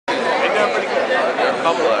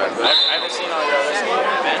couple of them. I haven't seen all your other stuff.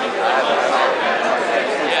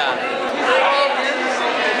 Yeah.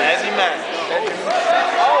 As he meant.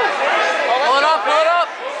 Oh! Pull it up, pull it up!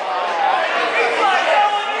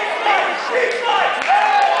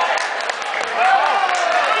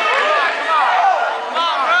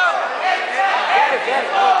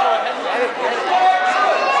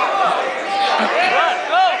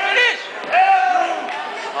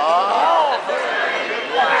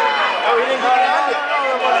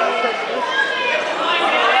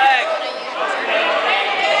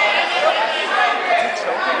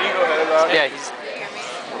 Yeah, he's...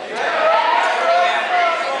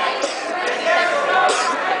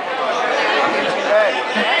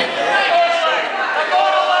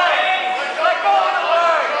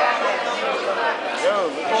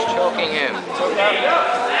 He's choking him. He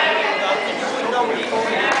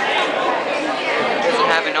doesn't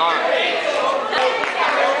have an arm.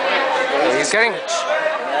 He's getting...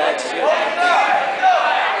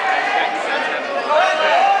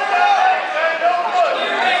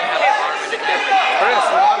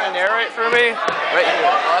 For me? Right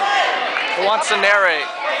here. Who wants to narrate?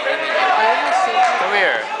 Come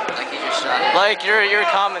here. Like he just shot it. Like you're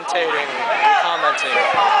commentating. You're commenting.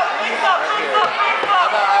 Right here.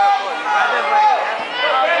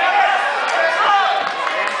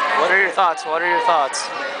 What are your thoughts? What are your thoughts?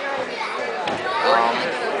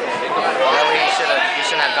 He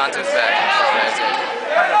shouldn't have gone to his back. That's it.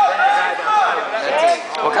 That's it.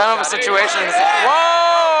 What kind of a situation is it?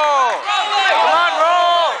 Whoa! Come on,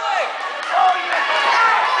 roll!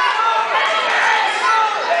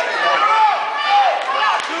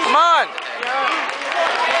 Come on!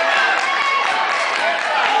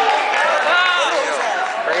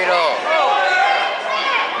 Burrito.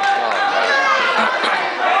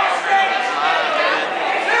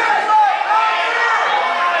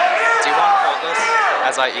 Do you want to hold this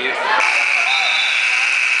as I eat?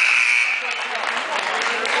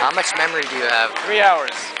 How much memory do you have? 3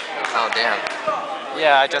 hours. Oh, damn.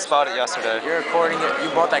 Yeah, I just bought it yesterday. You're recording it. You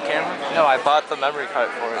bought that camera? No, I bought the memory card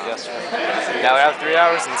for it yesterday. Now we have 3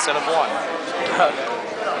 hours instead of 1.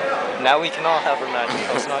 Now we can all have revenge.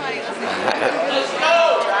 Post it on YouTube.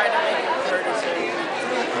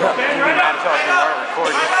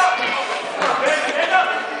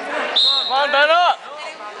 Come on, Ben up!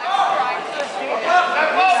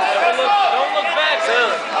 Don't look back,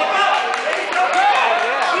 Taylor.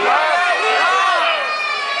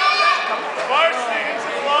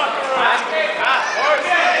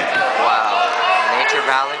 Wow. Nature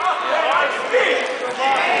Valley?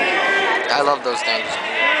 I love those things.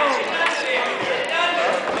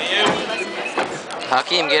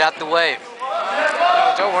 Hakeem, get out the way.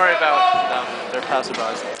 No, don't worry about them. They're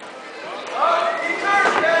passerbys.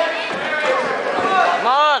 Come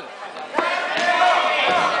on!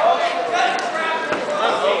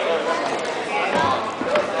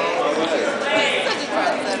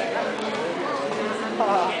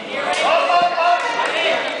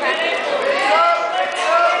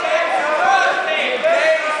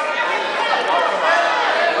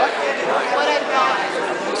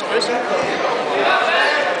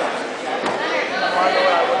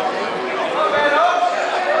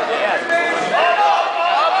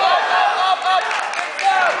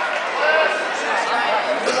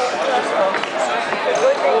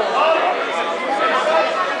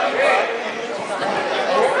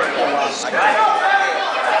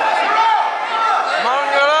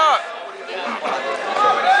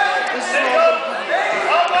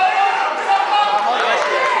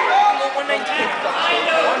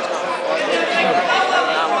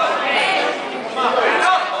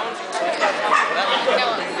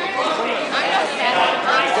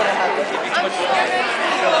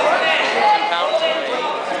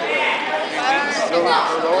 Come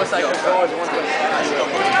on!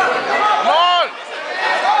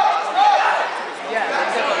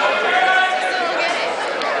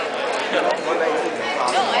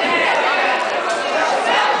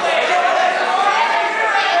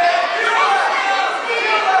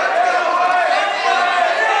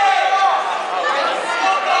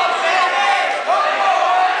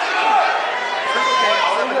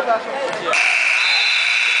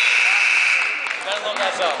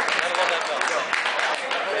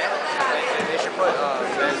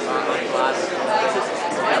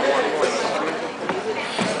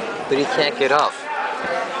 But he can't get up. He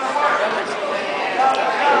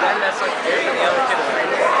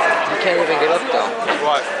can't even get up though.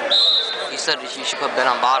 What? He said you should put Ben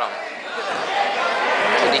on bottom.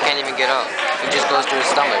 But he can't even get up. He just goes to his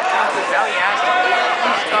stomach. Now he has to.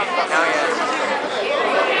 Now he has to.